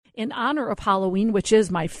in honor of Halloween, which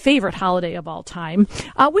is my favorite holiday of all time,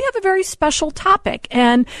 we have a very special topic,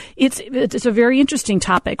 and it's a very interesting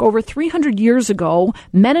topic. Over 300 years ago,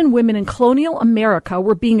 men and women in colonial America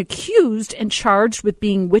were being accused and charged with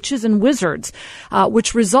being witches and wizards,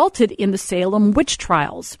 which resulted in the Salem witch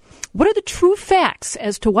trials. What are the true facts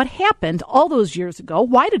as to what happened all those years ago?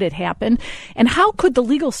 Why did it happen? And how could the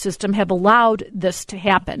legal system have allowed this to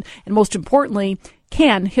happen? And most importantly,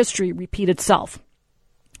 can history repeat itself?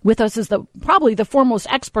 With us is probably the foremost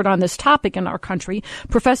expert on this topic in our country,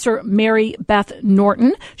 Professor Mary Beth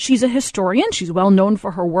Norton. She's a historian. She's well known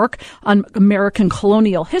for her work on American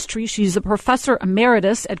colonial history. She's a professor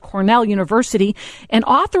emeritus at Cornell University and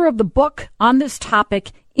author of the book on this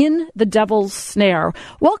topic, In the Devil's Snare.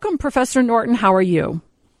 Welcome, Professor Norton. How are you?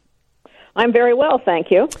 I'm very well, thank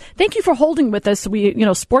you. Thank you for holding with us.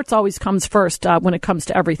 Sports always comes first when it comes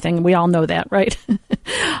to everything. We all know that, right?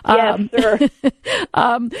 Yes, sure.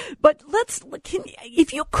 But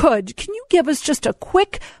if you could, can you give us just a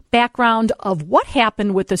quick background of what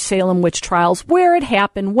happened with the Salem witch trials, where it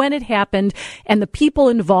happened, when it happened, and the people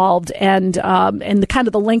involved, and the kind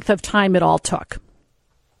of the length of time it all took?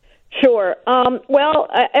 Sure.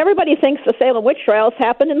 Everybody thinks the Salem witch trials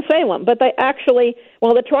happened in Salem, but they actually,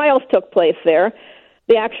 the trials took place there,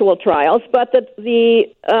 the actual trials, but the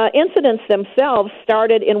incidents themselves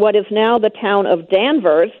started in what is now the town of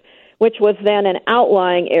Danvers, which was then an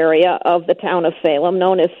outlying area of the town of Salem,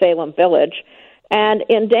 known as Salem Village. And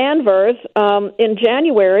in Danvers, in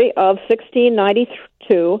January of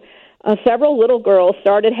 1692, several little girls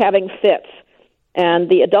started having fits. And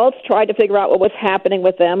the adults tried to figure out what was happening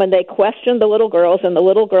with them, and they questioned the little girls, and the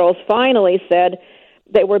little girls finally said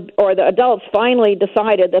the adults finally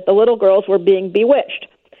decided that the little girls were being bewitched.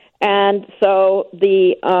 And so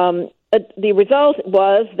the result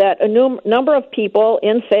was that a number of people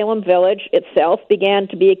in Salem Village itself began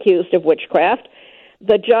to be accused of witchcraft.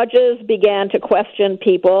 The judges began to question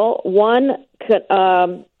people. One confessed,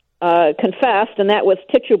 and that was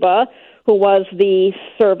Tituba, who was the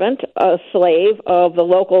servant, a slave of the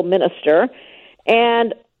local minister.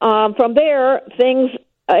 And from there, things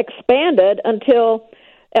expanded until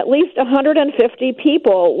at least 150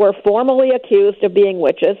 people were formally accused of being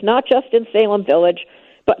witches, not just in Salem Village,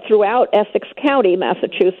 but throughout Essex County,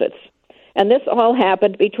 Massachusetts. And this all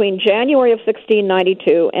happened between January of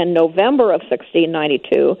 1692 and November of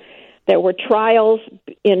 1692. There were trials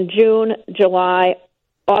in June, July,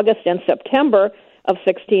 August, and September of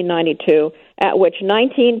 1692, at which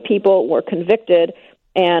 19 people were convicted,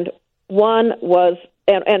 and one was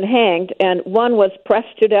and hanged, and one was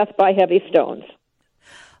pressed to death by heavy stones.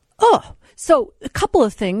 Oh, so a couple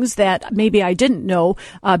of things that maybe I didn't know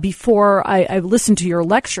before I listened to your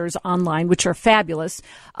lectures online, which are fabulous.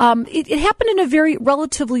 It happened in a very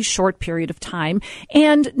relatively short period of time,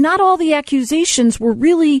 and not all the accusations were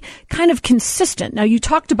really kind of consistent. Now, you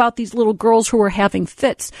talked about these little girls who were having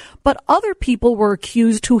fits, but other people were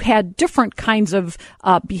accused who had different kinds of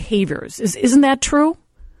behaviors. Isn't that true?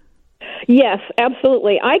 Yes,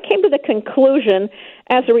 absolutely. I came to the conclusion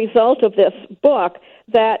as a result of this book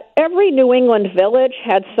that every New England village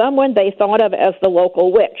had someone they thought of as the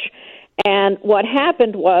local witch. And what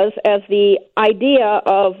happened was, as the idea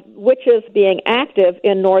of witches being active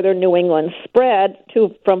in northern New England spread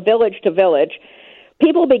from village to village,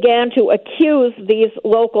 people began to accuse these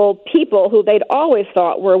local people who they'd always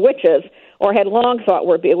thought were witches or had long thought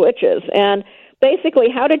were witches. And basically,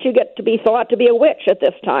 how did you get to be thought to be a witch at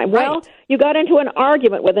this time? Right. Well, you got into an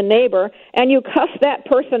argument with a neighbor, and you cussed that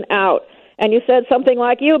person out. And you said something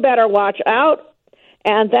like, "You better watch out,"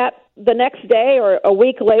 and that the next day or a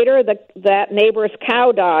week later, that neighbor's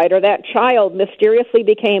cow died, or that child mysteriously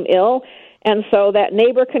became ill, and so that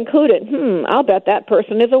neighbor concluded, I'll bet that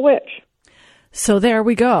person is a witch. So there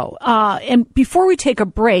we go. And before we take a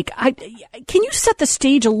break, can you set the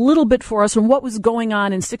stage a little bit for us on what was going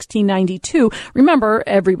on in 1692? Remember,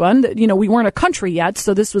 everyone, that, we weren't a country yet,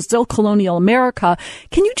 so this was still colonial America.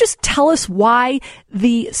 Can you just tell us why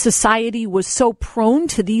the society was so prone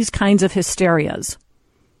to these kinds of hysterias?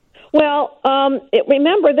 Well,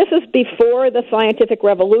 remember, this is before the scientific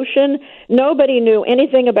revolution. Nobody knew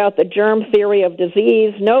anything about the germ theory of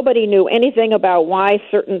disease. Nobody knew anything about why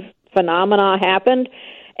certain phenomena happened.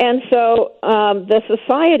 And so the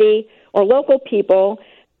society or local people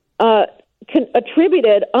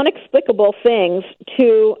attributed unexplicable things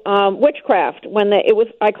to witchcraft.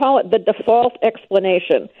 I call it the default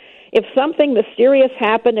explanation. If something mysterious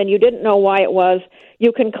happened and you didn't know why it was,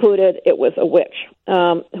 you concluded it was a witch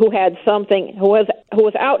who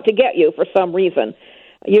was out to get you for some reason.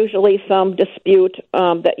 usually some dispute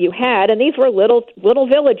that you had. And these were little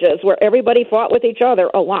villages where everybody fought with each other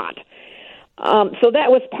a lot. So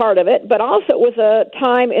that was part of it. But also it was a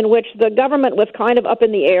time in which the government was kind of up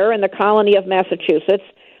in the air in the colony of Massachusetts.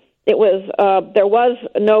 It was there was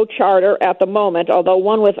no charter at the moment, although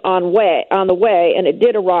one was on the way, and it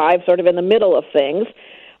did arrive sort of in the middle of things.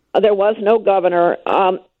 There was no governor.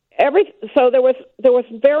 So there was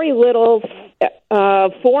very little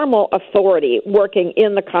formal authority working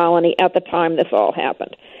in the colony at the time this all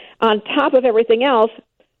happened. On top of everything else,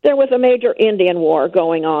 there was a major Indian war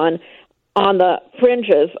going on the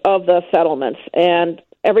fringes of the settlements, and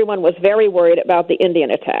everyone was very worried about the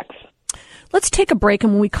Indian attacks. Let's take a break,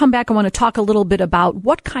 and when we come back, I want to talk a little bit about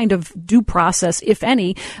what kind of due process, if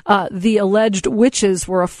any, the alleged witches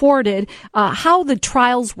were afforded, how the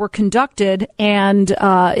trials were conducted, and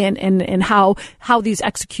how these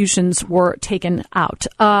executions were taken out.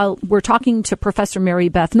 We're talking to Professor Mary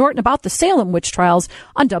Beth Norton about the Salem witch trials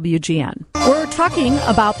on WGN. We're talking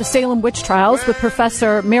about the Salem witch trials with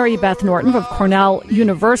Professor Mary Beth Norton of Cornell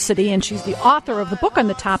University, and she's the author of the book on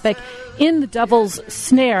the topic, In the Devil's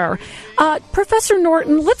Snare. Professor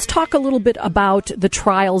Norton, let's talk a little bit about the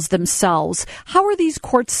trials themselves. How are these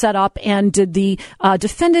courts set up, and did the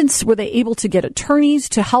defendants, were they able to get attorneys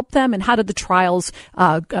to help them, and how did the trials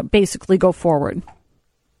basically go forward?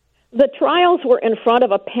 The trials were in front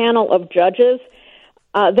of a panel of judges.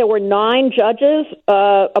 There were 9 judges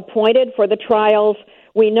appointed for the trials.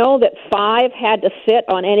 We know that 5 had to sit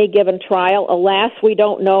on any given trial. Alas, we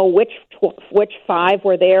don't know which 5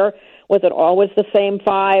 were there. Was it always the same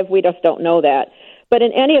 5? We just don't know that. But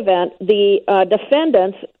in any event, the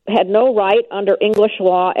defendants had no right under English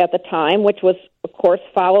law at the time, which was, of course,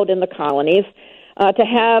 followed in the colonies, to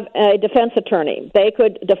have a defense attorney. They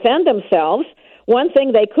could defend themselves. One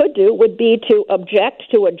thing they could do would be to object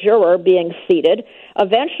to a juror being seated.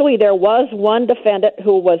 Eventually, there was one defendant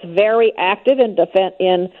who was very active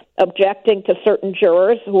in objecting to certain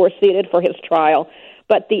jurors who were seated for his trial,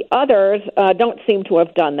 but the others don't seem to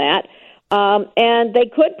have done that. And they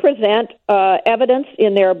could present evidence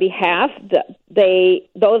in their behalf.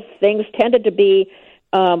 Those things tended to be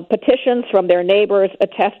petitions from their neighbors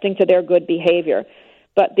attesting to their good behavior.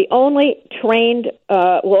 But the only trained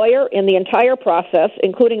lawyer in the entire process,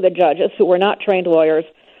 including the judges who were not trained lawyers,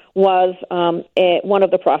 was one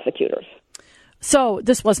of the prosecutors. So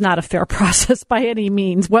this was not a fair process by any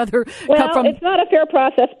means. It's not a fair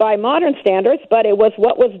process by modern standards, but it was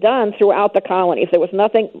what was done throughout the colonies. There was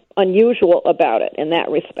nothing unusual about it in that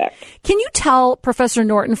respect. Can you tell, Professor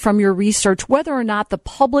Norton, from your research, whether or not the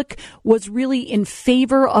public was really in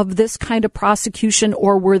favor of this kind of prosecution,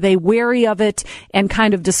 or were they wary of it and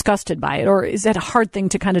kind of disgusted by it? Or is that a hard thing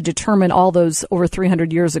to kind of determine all those over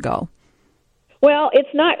 300 years ago? Well, it's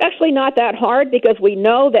not that hard, because we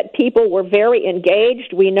know that people were very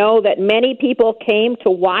engaged. We know that many people came to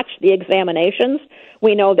watch the examinations.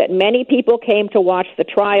 We know that many people came to watch the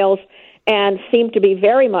trials and seemed to be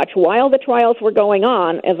very much, while the trials were going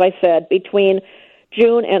on, as I said, between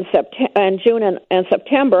June and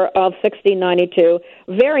September of 1692,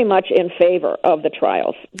 very much in favor of the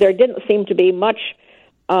trials. There didn't seem to be much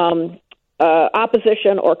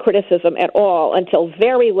opposition or criticism at all until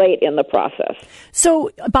very late in the process. So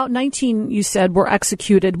about 19, you said, were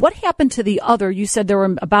executed. What happened to the other? You said there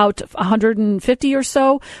were about 150 or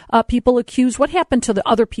so people accused. What happened to the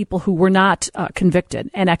other people who were not convicted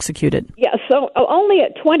and executed? Yeah, so only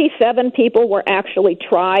 27 people were actually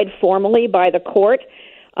tried formally by the court.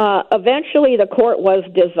 Eventually, the court was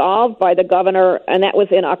dissolved by the governor, and that was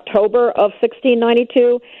in October of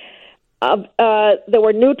 1692. There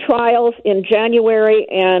were new trials in January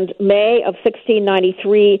and May of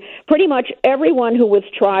 1693. Pretty much everyone who was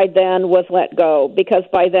tried then was let go, because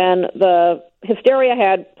by then the hysteria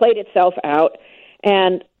had played itself out,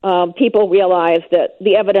 and people realized that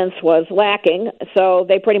the evidence was lacking, so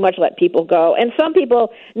they pretty much let people go. And some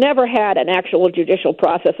people never had an actual judicial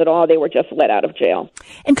process at all. They were just let out of jail.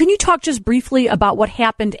 And can you talk just briefly about what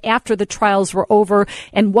happened after the trials were over,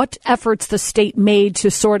 and what efforts the state made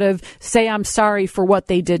to sort of say, I'm sorry for what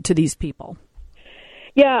they did to these people?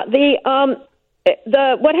 Yeah,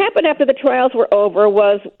 what happened after the trials were over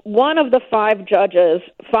was one of the 5 judges,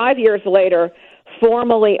 5 years later,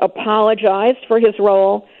 formally apologized for his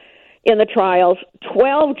role in the trials.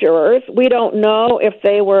 12 jurors, we don't know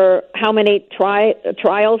how many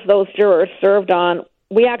trials those jurors served on.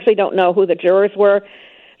 We actually don't know who the jurors were,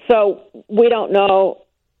 so we don't know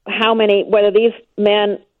whether these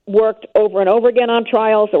men worked over and over again on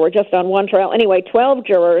trials or were just on one trial. Anyway, 12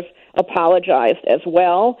 jurors apologized as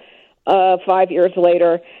well 5 years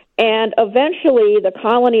later, And eventually, the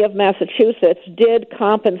colony of Massachusetts did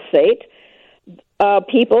compensate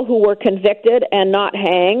people who were convicted and not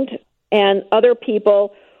hanged, and other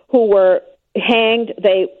people who were hanged,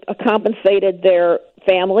 they compensated their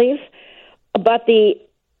families. But the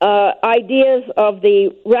ideas of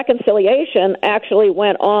the reconciliation actually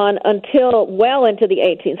went on until well into the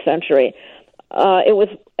 18th century.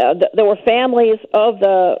 There were families of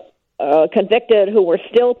the convicted who were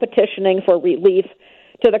still petitioning for relief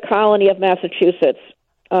to the colony of Massachusetts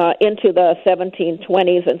into the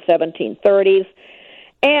 1720s and 1730s.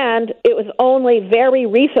 And it was only very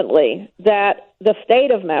recently that the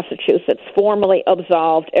state of Massachusetts formally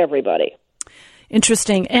absolved everybody.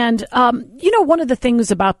 Interesting. And, one of the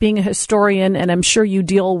things about being a historian, and I'm sure you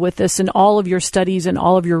deal with this in all of your studies and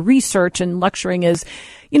all of your research and lecturing, is,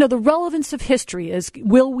 the relevance of history is,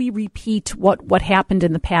 will we repeat what happened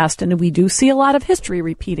in the past? And we do see a lot of history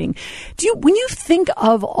repeating. When you think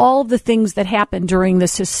of all of the things that happened during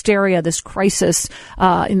this hysteria, this crisis,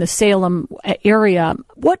 in the Salem area,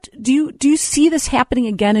 what do you see this happening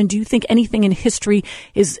again? And do you think anything in history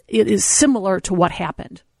is similar to what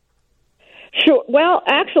happened? Sure. Well,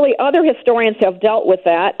 actually, other historians have dealt with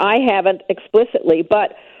that. I haven't explicitly,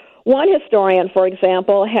 but one historian, for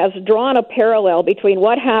example, has drawn a parallel between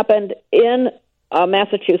what happened in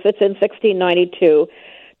Massachusetts in 1692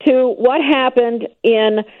 to what happened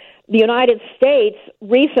in the United States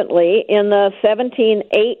recently in the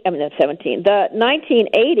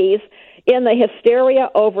 1980s in the hysteria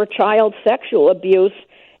over child sexual abuse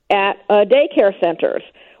at daycare centers,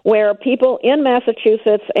 where people in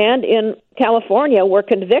Massachusetts and in California were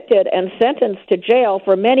convicted and sentenced to jail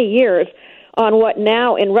for many years on what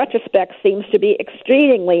now, in retrospect, seems to be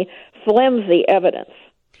extremely flimsy evidence.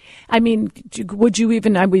 I mean, would you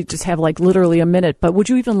even, we just have like literally a minute, but would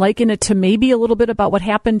you even liken it to maybe a little bit about what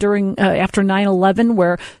happened during, after 9/11,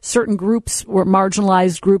 where certain groups were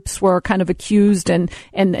marginalized groups were kind of accused and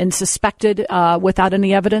suspected without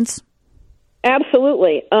any evidence?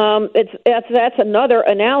 Absolutely. That's another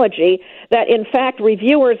analogy that, in fact,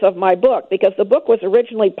 reviewers of my book, because the book was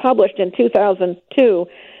originally published in 2002,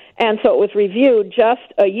 and so it was reviewed just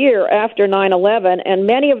a year after 9/11, and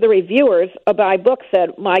many of the reviewers of my book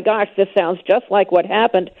said, my gosh, this sounds just like what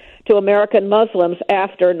happened to American Muslims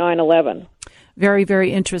after 9/11. Very,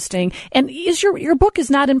 very interesting. And is your book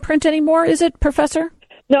is not in print anymore, is it, Professor?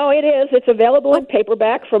 No, it is. It's available in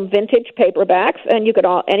paperback from Vintage Paperbacks, and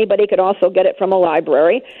anybody could also get it from a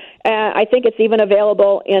library. I think it's even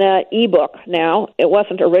available in an ebook now. It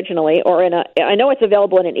wasn't originally, I know it's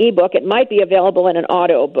available in an ebook. It might be available in an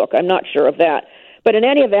audio book. I'm not sure of that. But in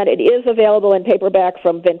any event, it is available in paperback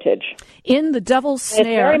from Vintage. In The Devil's Snare.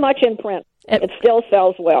 It's very much in print. It still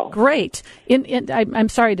sells well. Great. I'm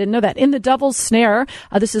sorry, I didn't know that. In The Devil's Snare,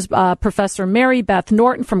 this is Professor Mary Beth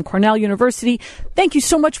Norton from Cornell University. Thank you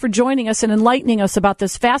so much for joining us and enlightening us about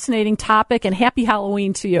this fascinating topic, and happy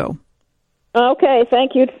Halloween to you. Okay,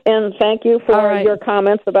 thank you, and thank you for your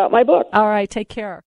comments about my book. All right, take care.